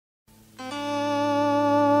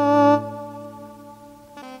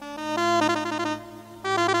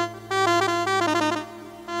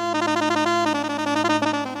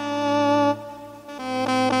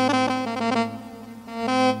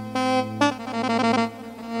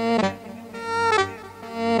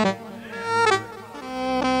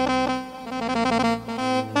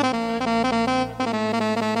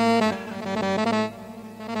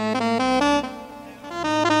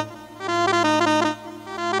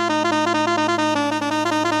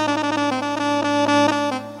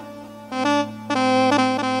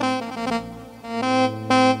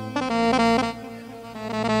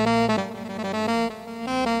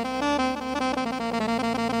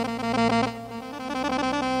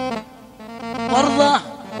ورضة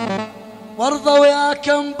ورضة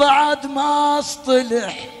وياكم بعد ما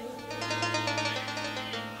اصطلح،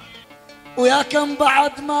 وياكم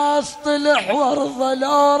بعد ما اصطلح ورضة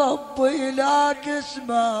لو ربي لا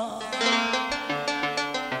قسمه.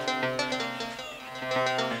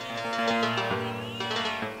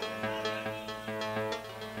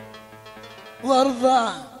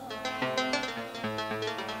 ورضة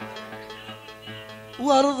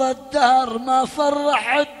ورضة الدهر ما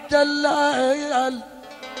فرح الدلال،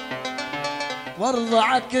 ورضة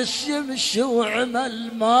عكس يمشي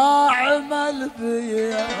وعمل ما عمل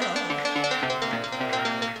بيا.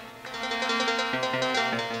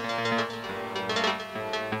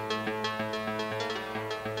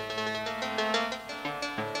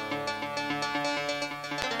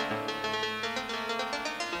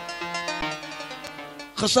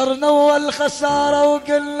 خسرنا والخسارة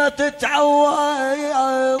وقلنا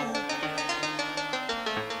تتعوض،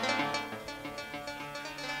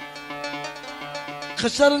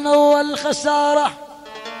 خسرنا والخسارة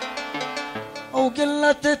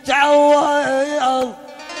وقلنا تتعوض،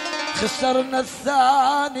 خسرنا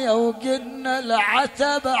الثانية وقلنا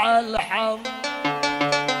العتب على الحظ.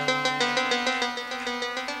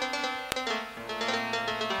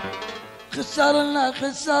 خسرنا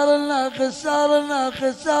خسرنا خسرنا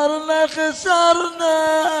خسرنا خسرنا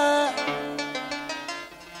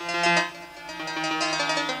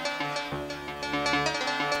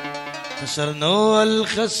خسرنا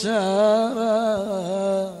والخسارة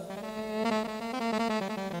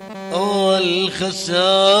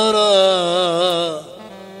والخسارة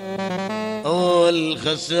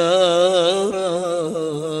والخسارة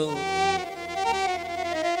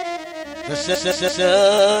خسرنا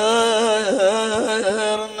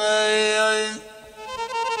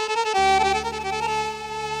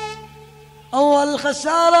أول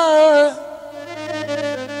خسارة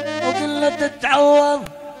وقلنا تتعوض،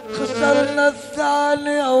 خسرنا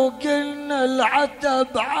الثانية وقلنا العتب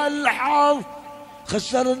على الحظ،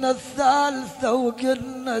 خسرنا الثالثة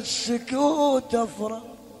وقلنا السكوت أفرح.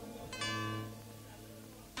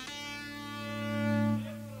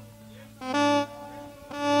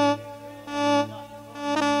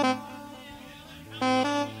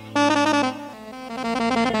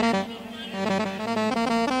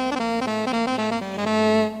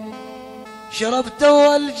 شربت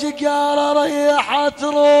اول جقارة ريحت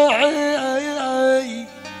روحي،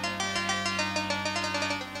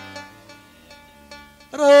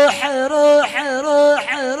 روحي روحي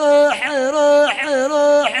روحي روحي روحي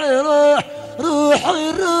روحي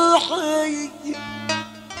روحي روحي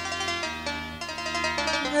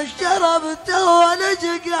شربت اول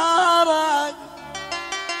جقارة،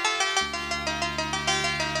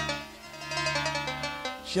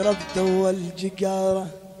 شربت اول جقارة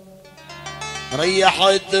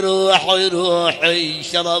ريحت روحي روحي،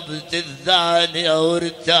 شربت الثانية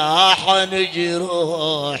وارتاح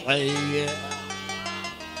جروحي.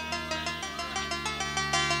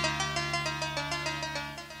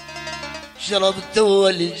 شربت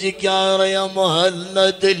اول جقارة يا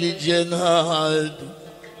مهند الجناد،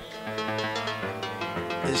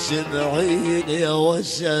 اسمعيني يا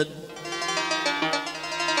وسن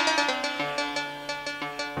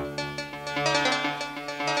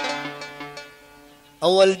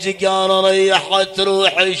أول جقارة ريحت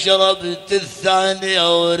روحي، شربت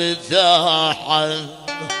الثانية وارتاحت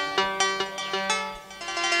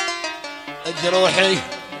جروحي،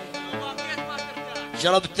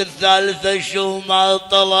 شربت الثالثة شو ما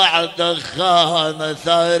طلع دخانة،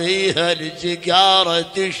 ثاريها الجقارة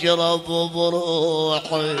تشرب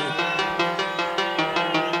بروحي.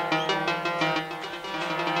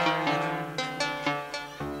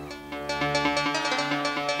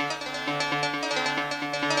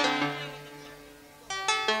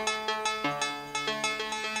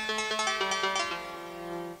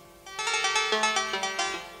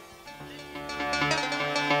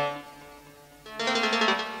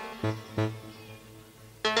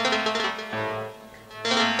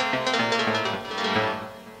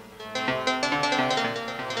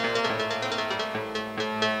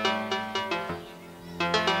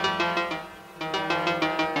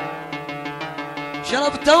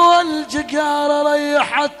 شربت اول جقارة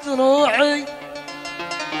ريحت روحي،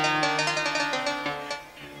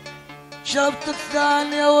 شربت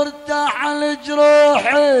الثانية وارتاح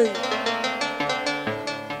الجروحي،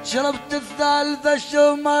 شربت الثالثة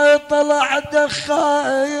شو ما يطلع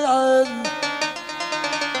دخان،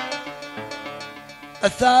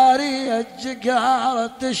 الثانية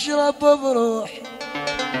الجقارة تشرب بروحي.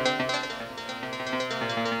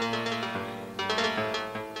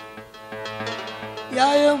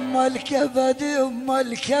 يا يما الكبد يما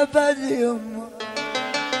الكبد يما